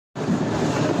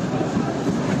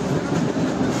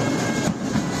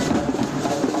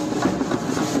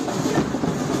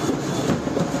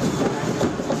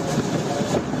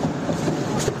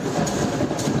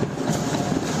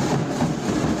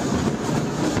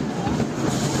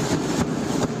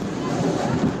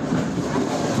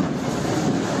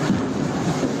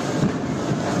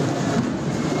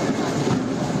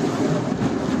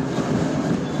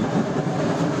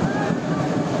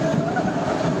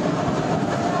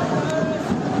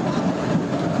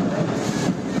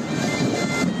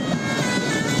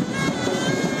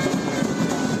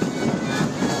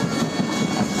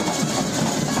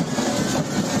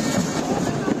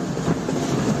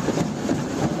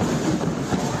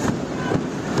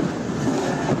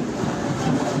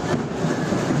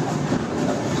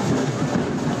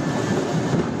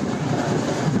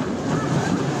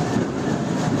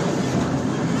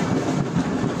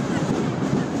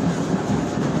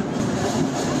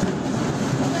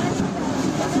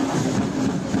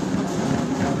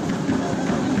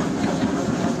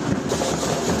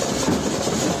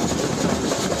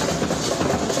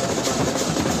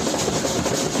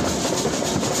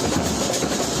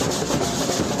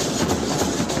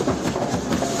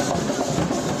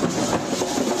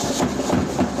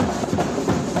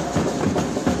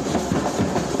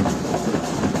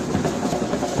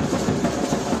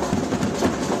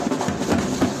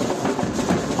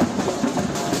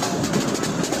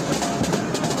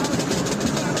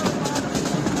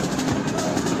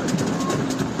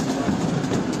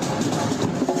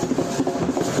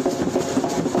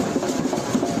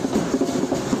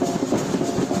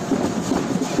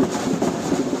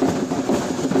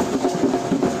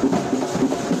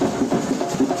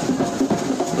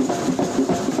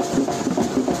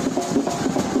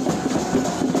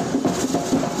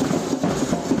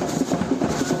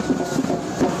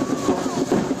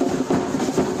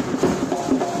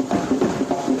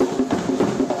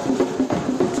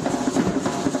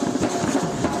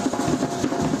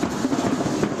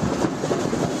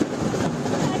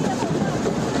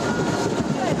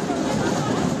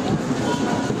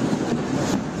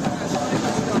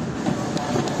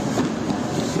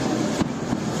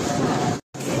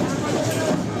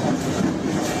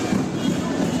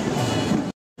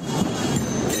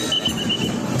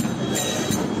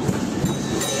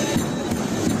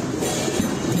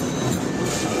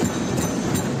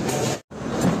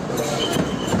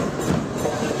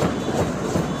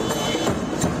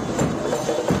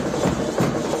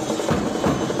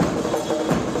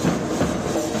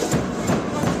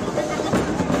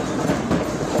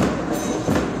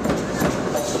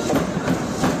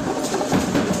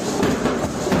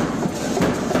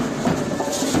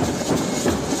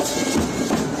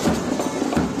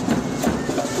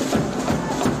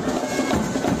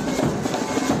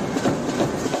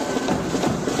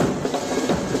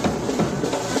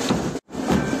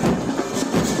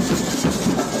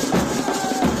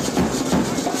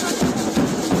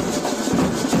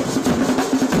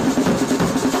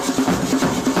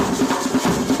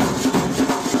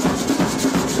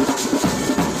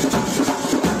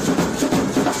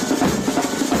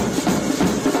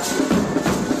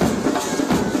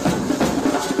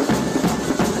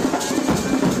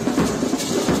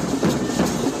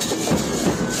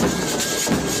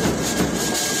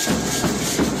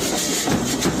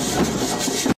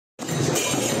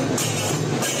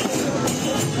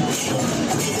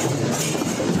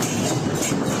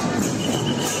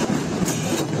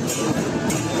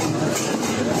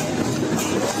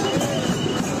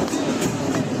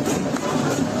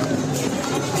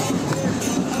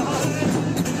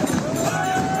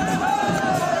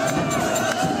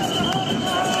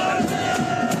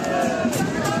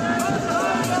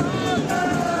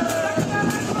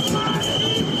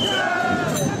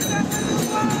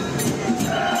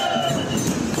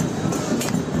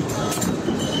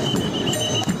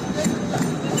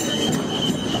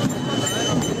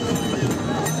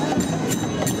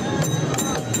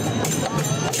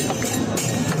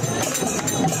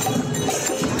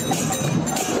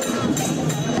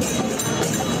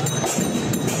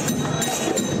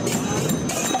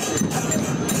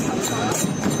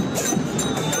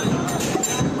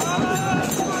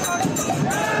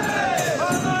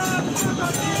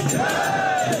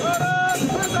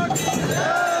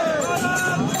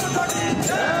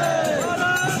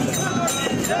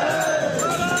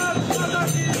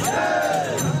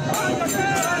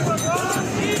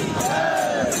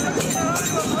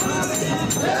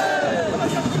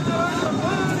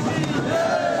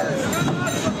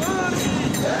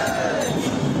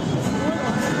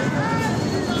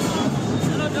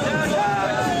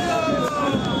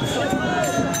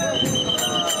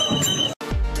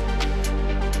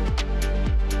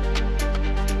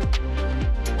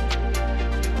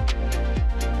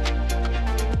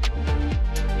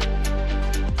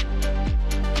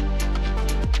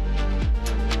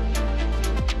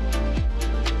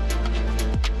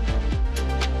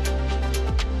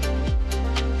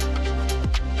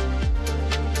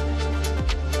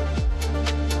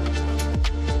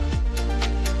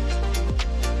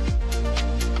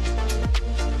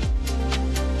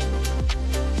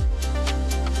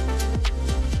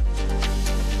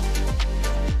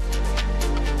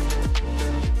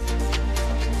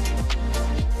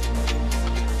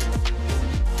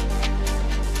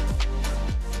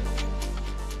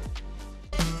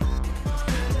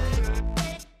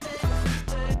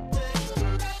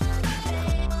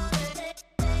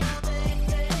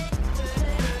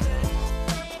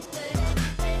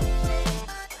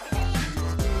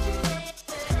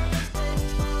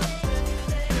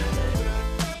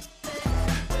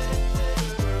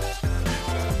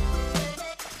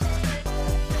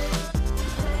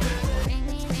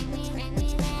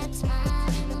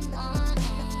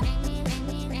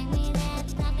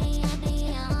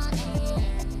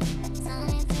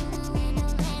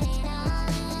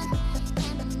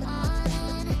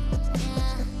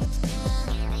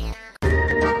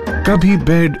कभी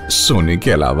बेड सोने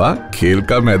के अलावा खेल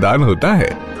का मैदान होता है।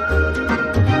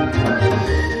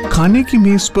 खाने की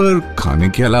मेज पर खाने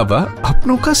के अलावा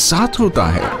अपनों का साथ होता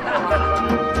है,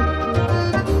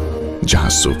 जहां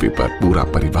सोफे पर पूरा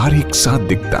परिवार एक साथ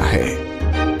दिखता है।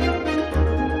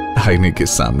 आईने के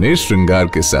सामने श्रृंगार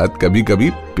के साथ कभी कभी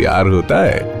प्यार होता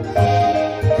है।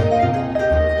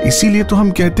 इसीलिए तो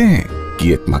हम कहते हैं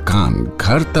कि एक मकान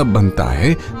घर तब बनता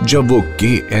है जब वो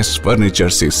KS फर्नीचर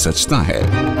से सजता है।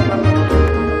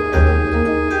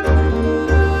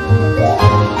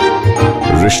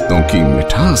 रिश्तों की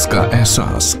मिठास का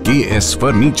एहसास KS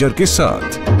फर्नीचर के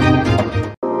साथ।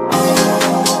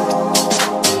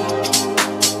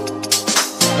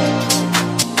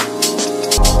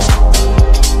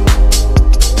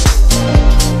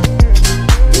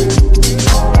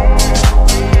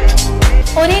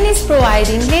 Oren is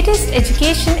providing latest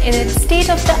education in its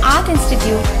state-of-the-art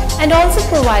institute and also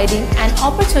providing an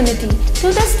opportunity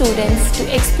to the students to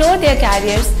explore their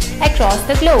careers across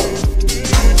the globe.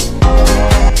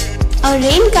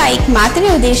 Oren का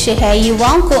एकमात्र उद्देश्य है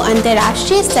युवाओं को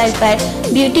अंतर्राष्ट्रीय स्तर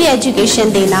पर ब्यूटी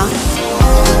एजुकेशन देना।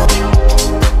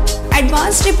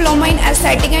 Advance diploma in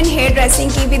aesthetic and hair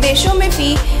dressing की विदेशों में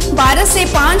फी 12 से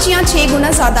 5 या 6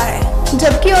 गुना ज्यादा है,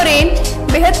 जबकि ओरेन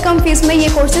बेहद कम फीस में ये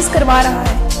कोर्सेज करवा रहा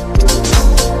है।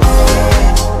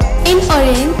 In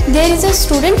Oren, there is a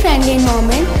student-friendly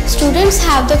environment. Students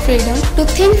have the freedom to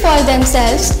think for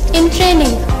themselves in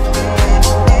training.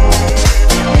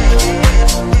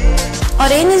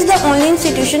 Oren is the only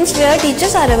institution where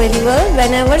teachers are available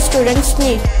whenever students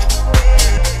need.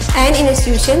 An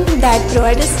institution that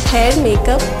provides hair,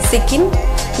 makeup, skin,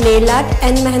 nail art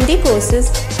and mehendi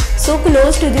courses so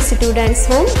close to the students'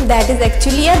 home that is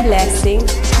actually a blessing.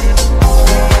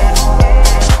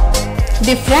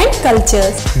 Different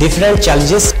cultures, different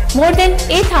challenges. More than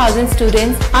 8,000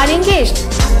 students are engaged.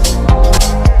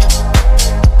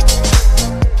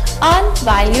 Earn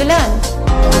while you learn.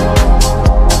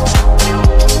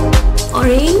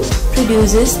 Oren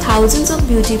produces thousands of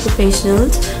beauty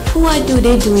professionals who are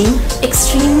today doing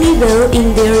extremely well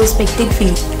in their respective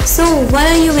field. So what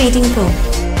are you waiting for?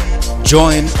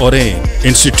 Join Oren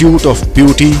Institute of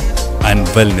Beauty and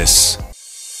Wellness.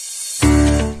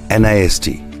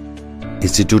 NIST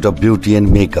Institute of Beauty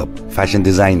and Makeup, Fashion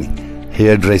Designing,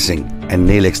 Hair Dressing and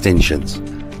Nail Extensions.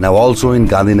 Now also in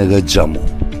Gandhinagar, Jammu.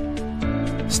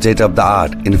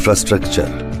 State-of-the-art infrastructure.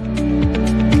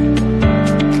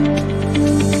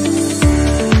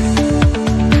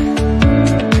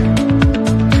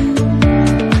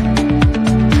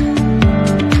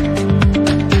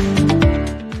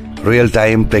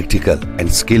 Real-time practical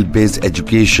and skill-based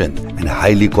education and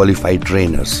highly qualified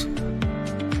trainers.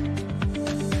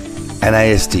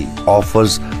 NIST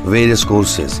offers various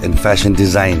courses in fashion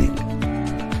designing,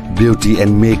 beauty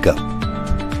and makeup,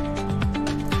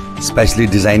 specially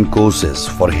designed courses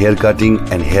for hair cutting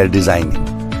and hair designing.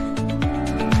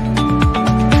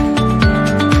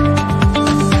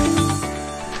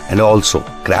 And also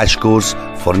crash course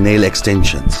for nail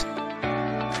extensions.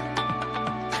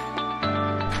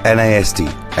 NIST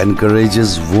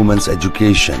encourages women's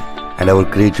education, and our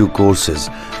creative courses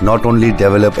not only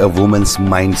develop a woman's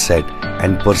mindset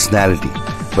and personality,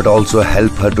 but also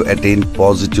help her to attain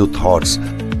positive thoughts.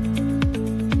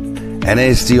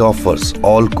 NIST offers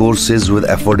all courses with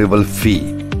affordable fee.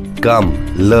 Come,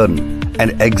 learn,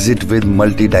 and exit with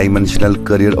multi-dimensional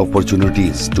career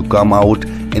opportunities to come out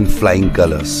in flying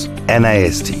colors.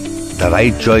 NIST, the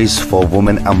right choice for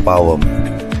women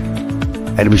empowerment.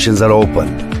 Admissions are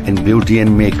open in beauty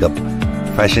and makeup,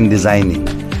 fashion designing,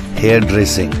 hair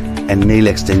dressing and nail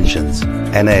extensions.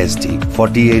 NIST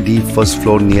 40AD first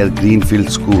floor near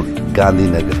Greenfield School,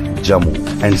 Gandhinagar, Jammu,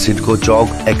 and Sidco Chowk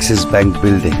Axis Bank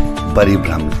Building, Bari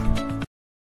Brahmana.